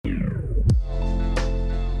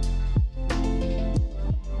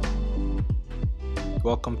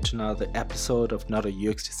Welcome to another episode of Not a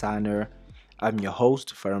UX Designer. I'm your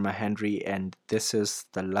host, Farima Henry, and this is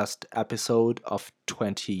the last episode of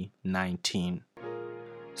 2019.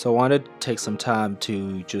 So I wanted to take some time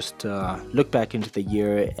to just look back into the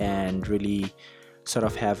year and really sort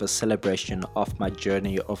of have a celebration of my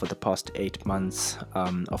journey over the past 8 months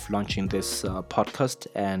of launching this podcast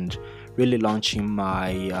and really launching my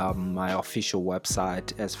official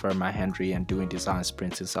website as Farima Henry and doing design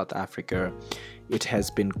sprints in South Africa. It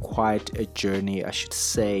has been quite a journey, I should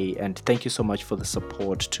say, and thank you so much for the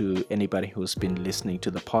support to anybody who's been listening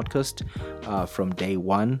to the podcast from day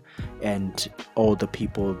one, and all the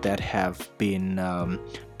people that have been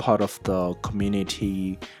part of the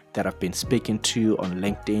community that I've been speaking to on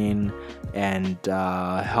LinkedIn and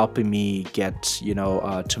helping me get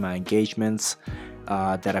to my engagements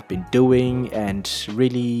that I've been doing, and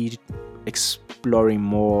really exploring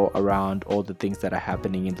more around all the things that are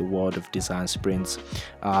happening in the world of design sprints,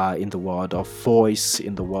 in the world of voice,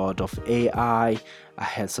 in the world of AI. I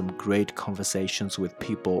had some great conversations with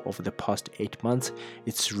people over the past 8 months.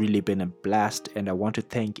 It's really been a blast, and I want to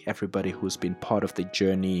thank everybody who's been part of the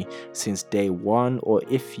journey since day one, or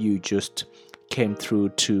if you just came through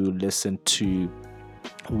to listen to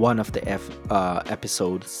one of the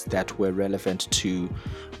episodes that were relevant to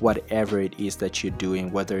whatever it is that you're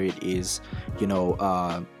doing, whether it is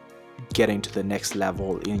getting to the next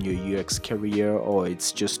level in your UX career, or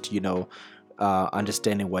it's just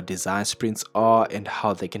understanding what design sprints are and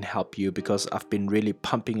how they can help you, because I've been really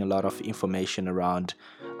pumping a lot of information around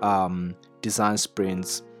design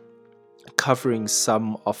sprints, covering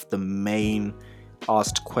some of the main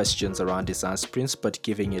asked questions around design sprints, but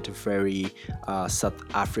giving it a very South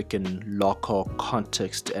African local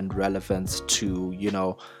context and relevance to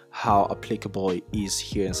how applicable it is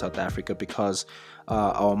here in South Africa, because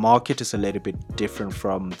our market is a little bit different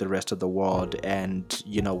from the rest of the world, and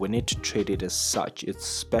we need to treat it as such. It's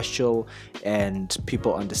special, and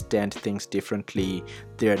people understand things differently.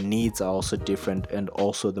 Their needs are also different, and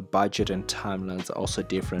also the budget and timelines are also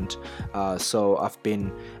different. So I've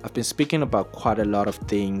been speaking about quite a lot of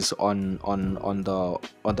things on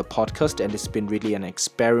the podcast, and it's been really an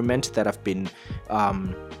experiment that I've been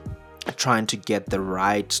trying to get the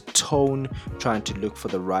right tone, trying to look for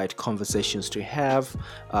the right conversations to have,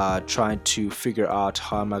 trying to figure out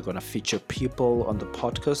how am I going to feature people on the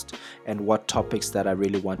podcast and what topics that I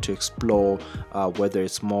really want to explore, whether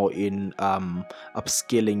it's more in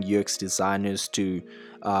upskilling UX designers to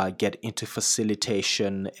get into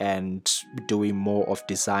facilitation and doing more of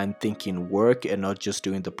design thinking work and not just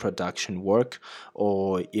doing the production work,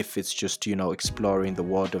 or if it's just exploring the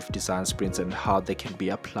world of design sprints and how they can be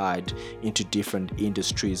applied into different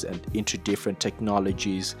industries and into different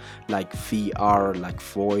technologies like VR, like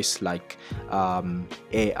voice, like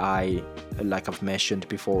AI, like I've mentioned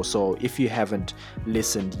before. So if you haven't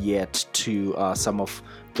listened yet to some of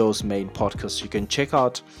those main podcasts, you can check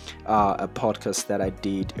out a podcast that I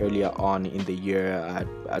did earlier on in the year.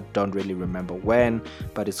 I don't really remember when,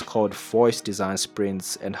 but it's called Voice Design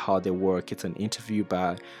Sprints and How They Work. It's an interview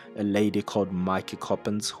by a lady called Mikey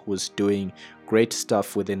Coppens, who's doing great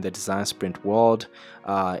stuff within the design sprint world,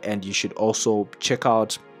 and you should also check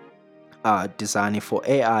out Designing for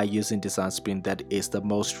AI using Design Sprint. That is the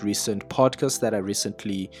most recent podcast that I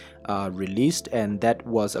recently released, and that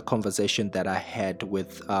was a conversation that I had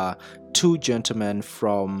with two gentlemen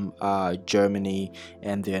from Germany,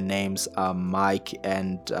 and their names are Mike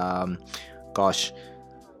and gosh,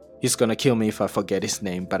 he's gonna kill me if I forget his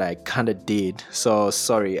name, but I kind of did, so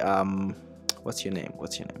sorry. What's your name?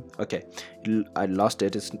 Okay, I lost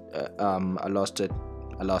it.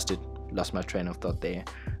 Lost my train of thought there.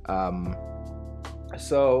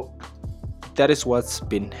 So that is what's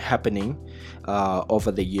been happening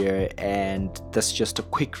over the year, and that's just a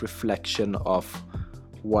quick reflection of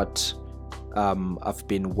what I've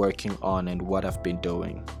been working on and what I've been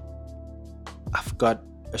doing. I've got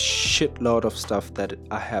a shitload of stuff that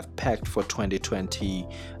I have packed for 2020.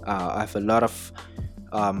 I have a lot of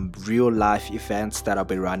real life events that I'll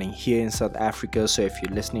be running here in South Africa. So if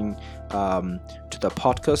you're listening to the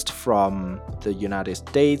podcast from the United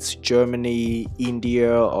States, Germany,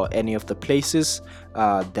 India, or any of the places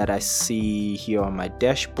that I see here on my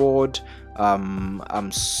dashboard,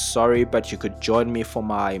 I'm sorry, but you could join me for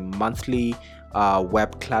my monthly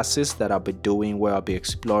web classes that I'll be doing, where I'll be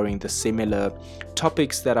exploring the similar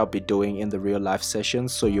topics that I'll be doing in the real life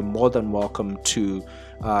sessions. So you're more than welcome to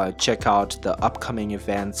check out the upcoming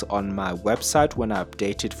events on my website when I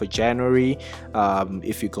update it for January.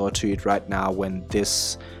 If you go to it right now, when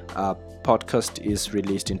this podcast is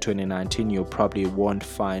released in 2019, you probably won't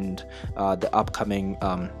find the upcoming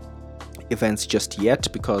events just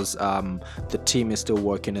yet, because the team is still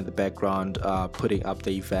working in the background, putting up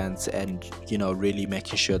the events, and really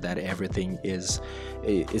making sure that everything is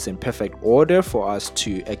in perfect order for us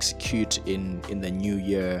to execute in the new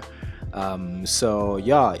year. So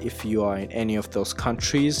yeah, if you are in any of those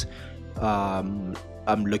countries,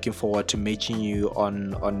 I'm looking forward to meeting you on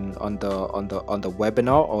the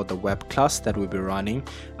webinar or the web class that we'll be running.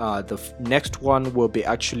 The next one will be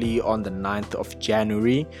actually on the 9th of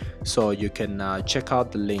January, so you can check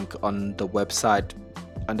out the link on the website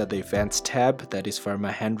under the events tab. That is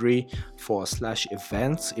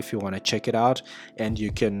Vermahendry/events if you want to check it out, and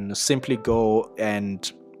you can simply go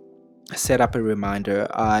and set up a reminder.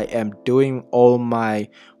 I am doing all my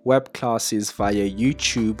web classes via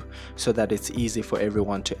YouTube so that it's easy for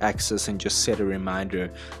everyone to access, and just set a reminder.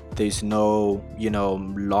 There's no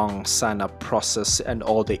long sign up process and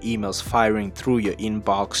all the emails firing through your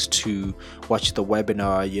inbox to watch the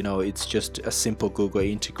webinar. It's just a simple Google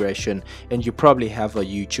integration, and you probably have a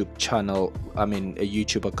YouTube channel, a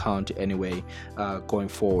YouTube account anyway, going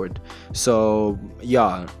forward. So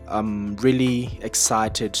yeah, I'm really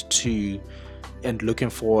excited to and looking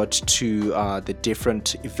forward to the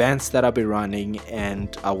different events that I'll be running,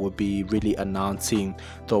 and I will be really announcing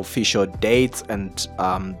the official dates and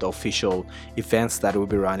the official events that we'll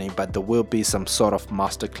be running. But there will be some sort of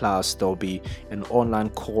masterclass. There'll be an online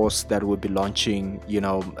course that will be launching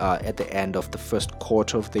at the end of the first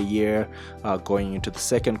quarter of the year, going into the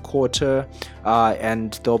second quarter,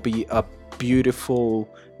 and there'll be a beautiful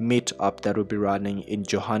meetup that will be running in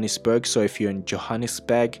Johannesburg. So if you're in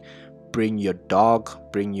Johannesburg, bring your dog,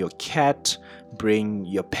 bring your cat, bring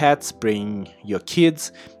your pets, bring your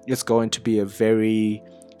kids. It's going to be a very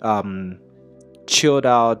chilled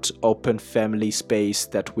out, open family space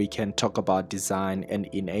that we can talk about design and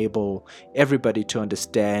enable everybody to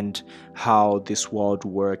understand how this world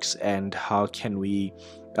works, and how can we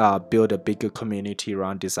build a bigger community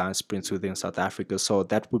around design sprints within South Africa. So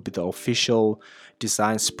that would be the official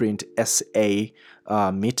Design Sprint SA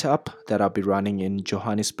meetup that I'll be running in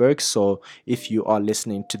Johannesburg. So if you are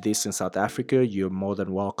listening to this in South Africa, you're more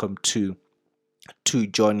than welcome to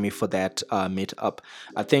join me for that meetup.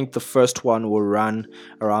 I think the first one will run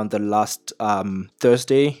around the last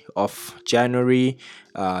Thursday of January.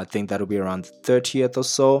 I think that'll be around the 30th or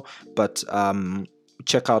so, but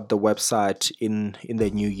check out the website in the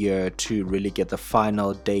new year to really get the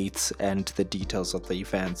final dates and the details of the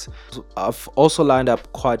events. I've also lined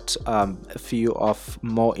up quite a few of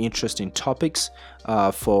more interesting topics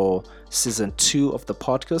for season 2 of the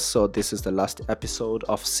podcast. So this is the last episode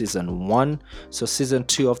of season 1. So season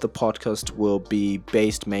 2 of the podcast will be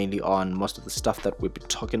based mainly on most of the stuff that we've been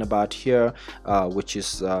talking about here, which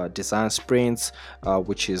is design sprints,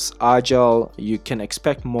 which is agile. You can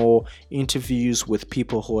expect more interviews with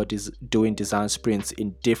people who are doing design sprints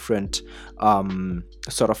in different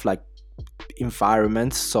sort of like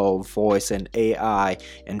environments, so voice and AI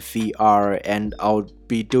and VR, and I'll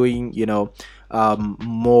be doing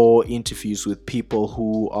more interviews with people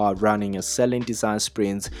who are running and selling design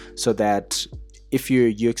sprints, so that if you're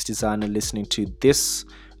a UX designer listening to this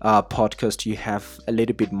podcast, you have a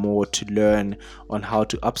little bit more to learn on how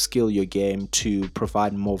to upskill your game to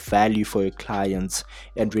provide more value for your clients,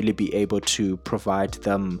 and really be able to provide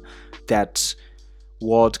them that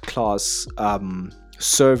world-class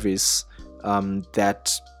service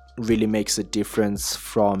that really makes a difference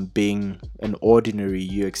from being an ordinary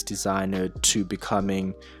UX designer to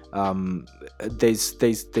becoming there's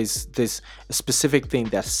a specific thing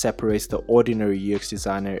that separates the ordinary UX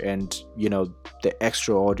designer and the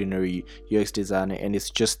extraordinary UX designer, and it's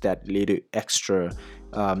just that little extra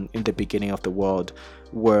in the beginning of the word.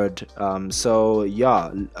 So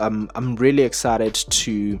yeah, I'm really excited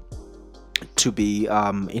to be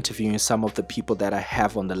interviewing some of the people that I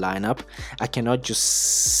have on the lineup. I cannot just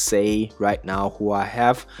say right now who I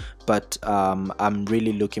have, but I'm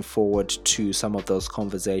really looking forward to some of those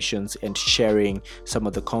conversations and sharing some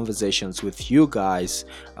of the conversations with you guys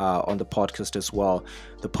on the podcast as well.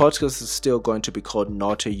 The podcast is still going to be called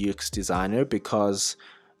Not a UX Designer, because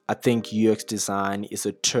I think UX design is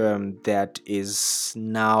a term that is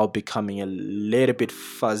now becoming a little bit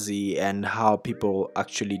fuzzy, and how people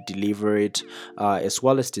actually deliver it, as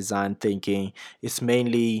well as design thinking. It's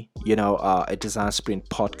mainly, a design sprint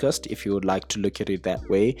podcast, if you would like to look at it that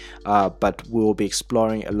way. But we'll be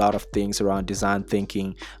exploring a lot of things around design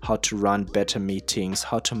thinking, how to run better meetings,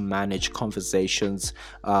 how to manage conversations,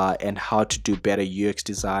 and how to do better UX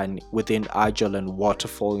design within agile and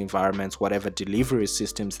waterfall environments, whatever delivery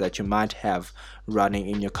systems that you might have running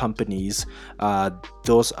in your companies.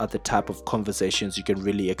 Those are the type of conversations you can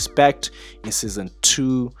really expect in season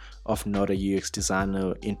 2 of Not a UX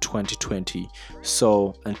Designer in 2020.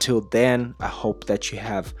 So until then, I hope that you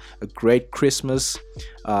have a great Christmas,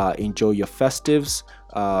 enjoy your festives,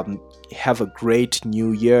 have a great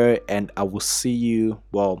new year, and I will see you.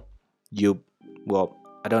 Well,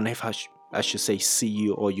 I don't know if I should say see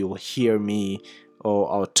you, or you'll hear me,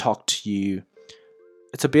 or I'll talk to you.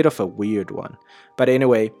 It's a bit of a weird one. But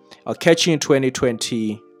anyway, I'll catch you in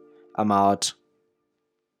 2020. I'm out.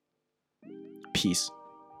 Peace.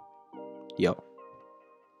 Yo.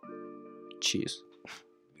 Cheers.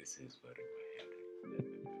 This is what